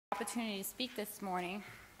opportunity to speak this morning.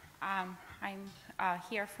 I'm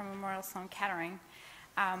here from Memorial Sloan Kettering,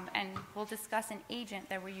 and we'll discuss an agent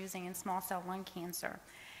that we're using in small cell lung cancer.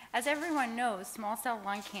 As everyone knows, small cell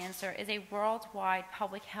lung cancer is a worldwide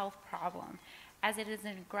public health problem, as it is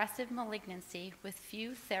an aggressive malignancy with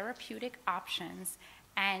few therapeutic options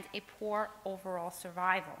and a poor overall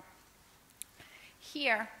survival.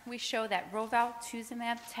 Here, we show that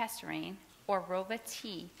rovalpituzumab tesirine, or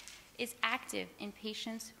Rova-T, is active in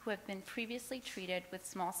patients who have been previously treated with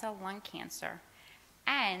small cell lung cancer,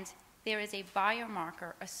 and there is a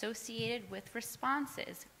biomarker associated with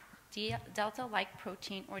responses, delta-like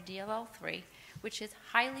protein, or DLL3, which is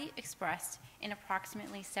highly expressed in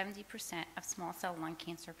approximately 70% of small cell lung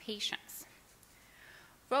cancer patients.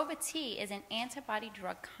 Rova-T is an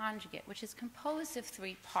antibody-drug conjugate, which is composed of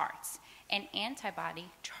three parts: an antibody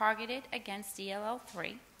targeted against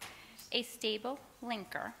DLL3, a stable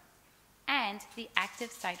linker, and the active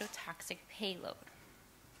cytotoxic payload.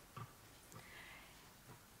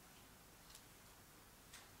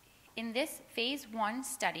 In this phase 1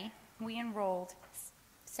 study, we enrolled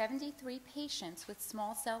 73 patients with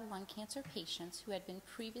small cell lung cancer patients who had been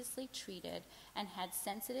previously treated and had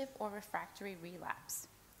sensitive or refractory relapse.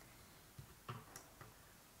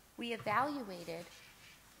 We evaluated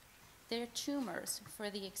their tumors for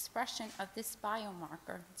the expression of this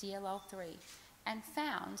biomarker, DLL3, and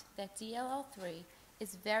found that DLL3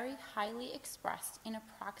 is very highly expressed in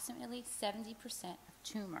approximately 70% of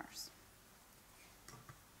tumors.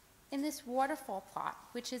 In this waterfall plot,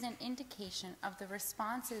 which is an indication of the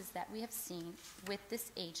responses that we have seen with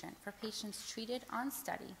this agent for patients treated on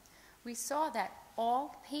study, we saw that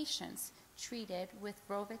all patients treated with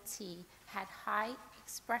Rova-T had high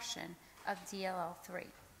expression of DLL3.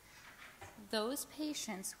 Those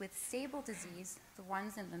patients with stable disease, the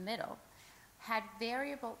ones in the middle, had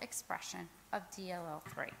variable expression of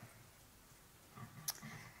DLL3.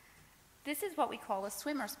 This is what we call a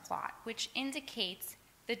swimmer's plot, which indicates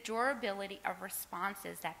the durability of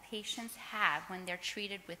responses that patients have when they're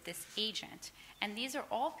treated with this agent. And these are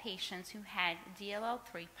all patients who had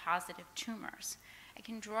DLL3 positive tumors. I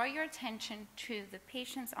can draw your attention to the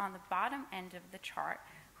patients on the bottom end of the chart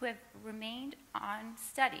who have remained on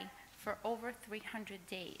study for over 300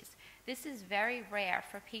 days. This is very rare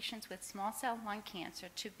for patients with small cell lung cancer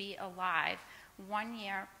to be alive 1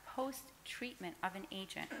 year post-treatment of an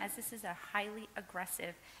agent, as this is a highly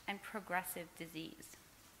aggressive and progressive disease.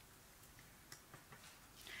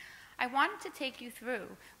 I wanted to take you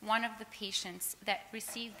through one of the patients that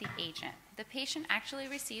received the agent. The patient actually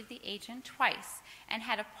received the agent twice and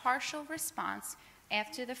had a partial response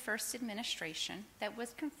after the first administration that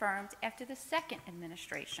was confirmed after the second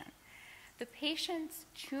administration. The patient's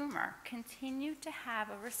tumor continued to have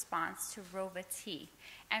a response to Rova-T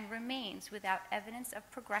and remains without evidence of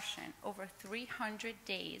progression over 300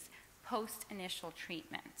 days post-initial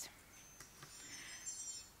treatment.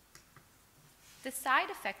 The side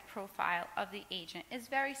effect profile of the agent is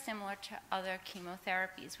very similar to other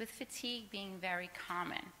chemotherapies, with fatigue being very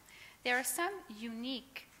common. There are some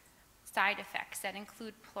unique side effects that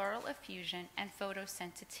include pleural effusion and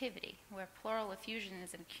photosensitivity, where pleural effusion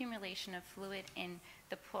is an accumulation of fluid in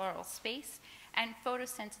the pleural space, and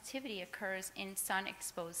photosensitivity occurs in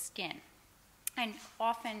sun-exposed skin, and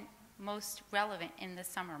often most relevant in the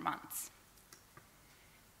summer months.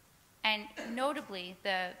 And notably,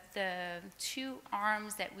 the two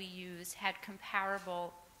arms that we used had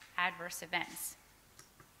comparable adverse events.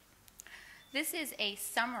 This is a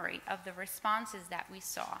summary of the responses that we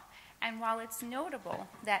saw. And while it's notable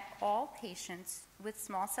that all patients with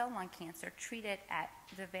small cell lung cancer treated at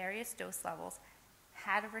the various dose levels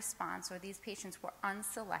had a response, or these patients were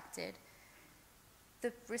unselected,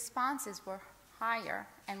 the responses were higher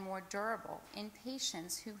and more durable in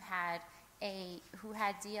patients who had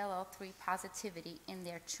DLL3 positivity in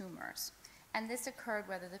their tumors. And this occurred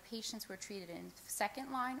whether the patients were treated in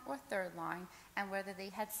second line or third line, and whether they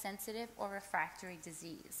had sensitive or refractory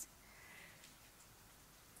disease.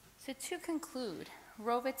 So to conclude,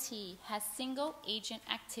 Rova-T has single agent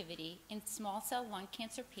activity in small cell lung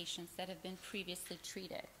cancer patients that have been previously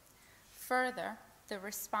treated. Further, the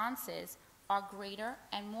responses are greater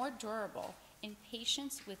and more durable in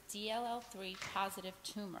patients with DLL3 positive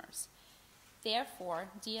tumors. Therefore,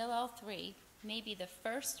 DLL3 may be the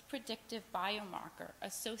first predictive biomarker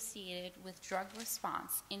associated with drug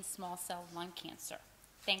response in small cell lung cancer.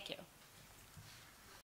 Thank you.